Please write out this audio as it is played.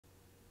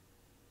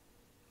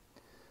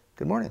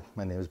Good morning,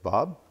 my name is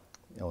Bob,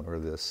 owner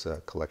of this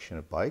collection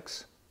of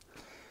bikes.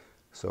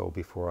 So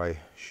before I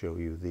show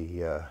you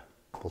the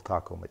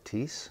Bultaco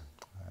Matisse,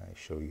 I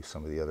show you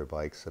some of the other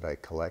bikes that I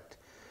collect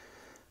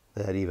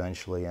that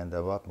eventually end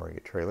up operating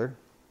a trailer.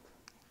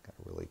 Got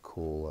a really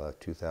cool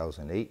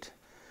 2008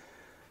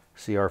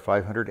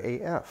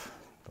 CR500 AF.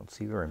 Don't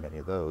see very many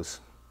of those.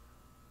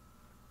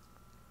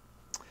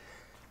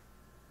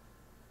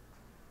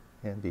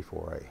 And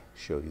before I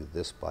show you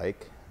this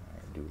bike, I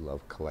do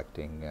love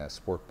collecting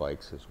sport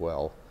bikes as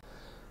well.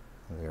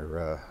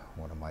 They're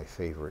one of my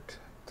favorite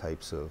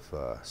types of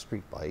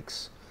street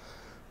bikes,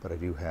 but I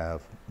do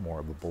have more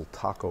of a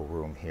Bultaco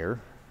room here.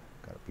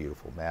 Got a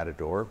beautiful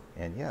Matador,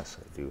 and yes,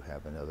 I do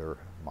have another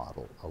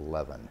Model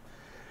 11.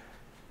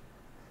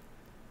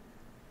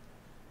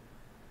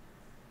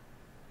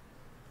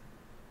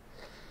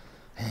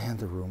 And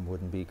the room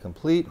wouldn't be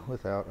complete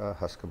without a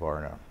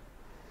Husqvarna.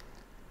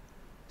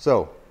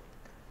 So,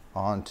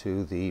 on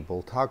to the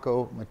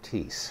Bultaco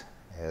Matisse,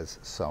 as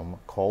some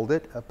called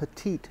it, a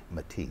petite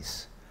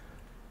Matisse.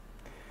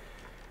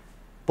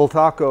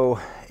 Bultaco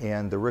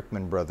and the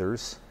Rickman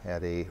brothers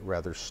had a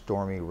rather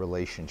stormy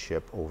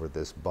relationship over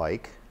this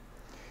bike.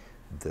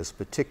 This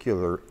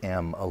particular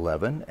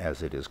M11,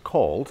 as it is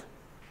called,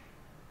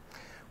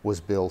 was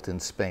built in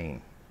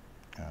Spain.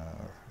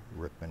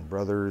 Rickman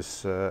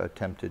brothers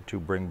attempted to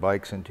bring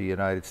bikes into the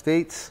United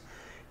States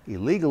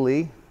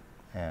illegally,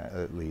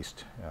 at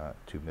least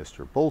to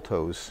Mr.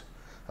 Bulto's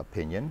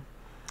opinion.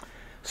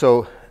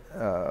 So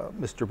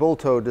Mr.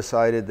 Bulto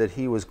decided that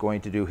he was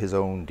going to do his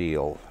own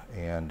deal,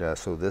 and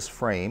so this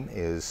frame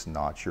is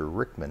not your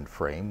Rickman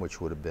frame, which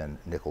would have been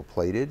nickel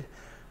plated,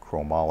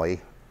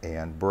 chromoly,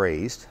 and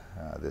brazed.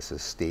 This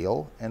is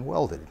steel and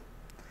welded.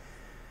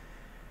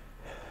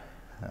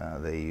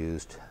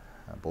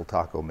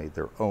 Bultaco made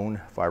their own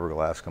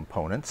fiberglass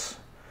components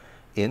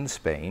in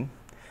Spain.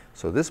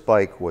 So this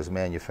bike was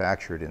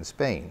manufactured in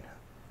Spain.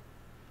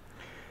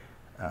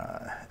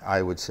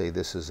 I would say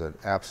this is an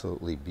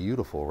absolutely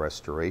beautiful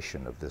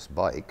restoration of this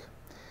bike.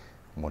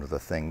 One of the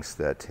things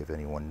that, if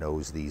anyone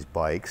knows these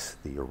bikes,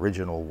 the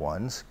original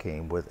ones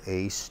came with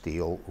a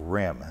steel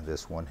rim.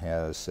 This one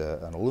has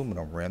an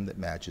aluminum rim that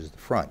matches the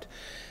front.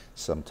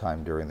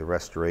 Sometime during the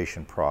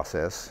restoration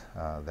process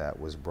that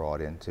was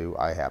brought into,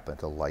 I happen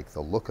to like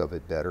the look of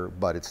it better,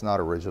 but it's not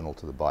original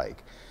to the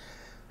bike.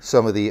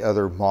 Some of the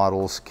other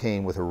models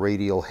came with a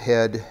radial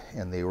head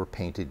and they were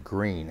painted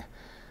green.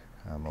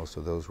 Most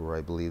of those were,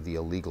 I believe, the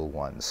illegal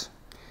ones.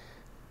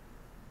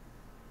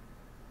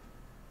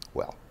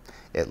 Well,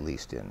 at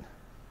least in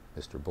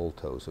Mr.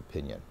 Bulto's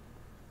opinion.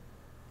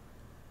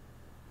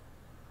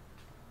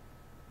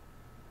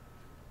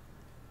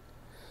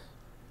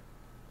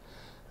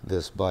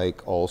 This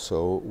bike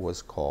also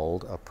was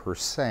called a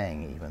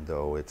Persang, even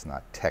though it's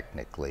not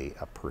technically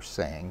a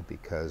Persang,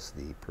 because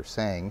the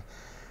Persang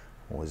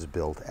was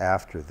built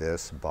after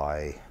this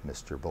by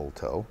Mr.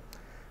 Bulto.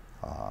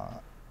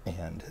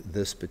 And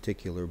this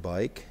particular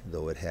bike,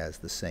 though it has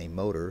the same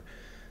motor,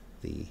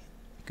 you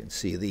can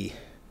see the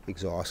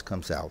exhaust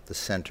comes out the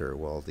center,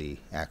 while the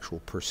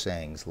actual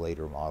Persang's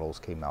later models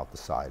came out the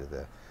side of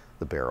the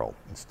barrel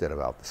instead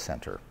of out the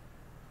center,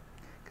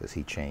 because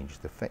he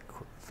changed the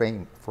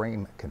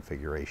frame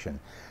configuration.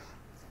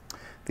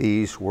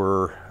 These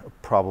were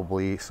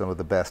probably some of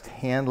the best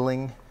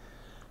handling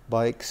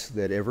bikes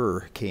that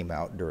ever came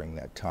out during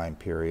that time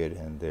period,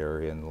 and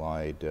therein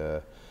lied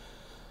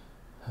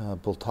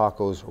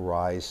Bultaco's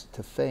rise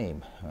to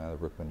fame. The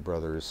Rickman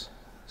brothers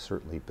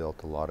certainly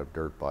built a lot of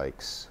dirt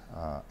bikes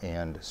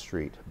and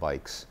street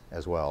bikes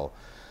as well.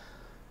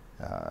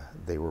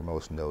 They were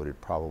most noted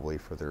probably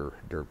for their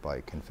dirt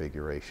bike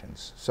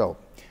configurations. So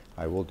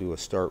I will do a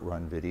start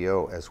run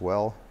video as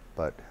well,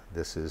 but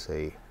this is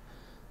a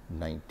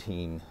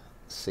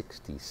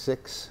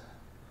 1966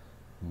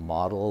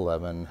 Model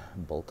 11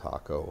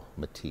 Bultaco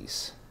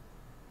Matisse.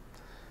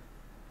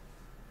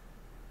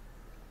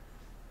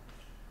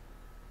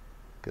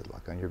 Good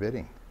luck on your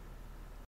bidding.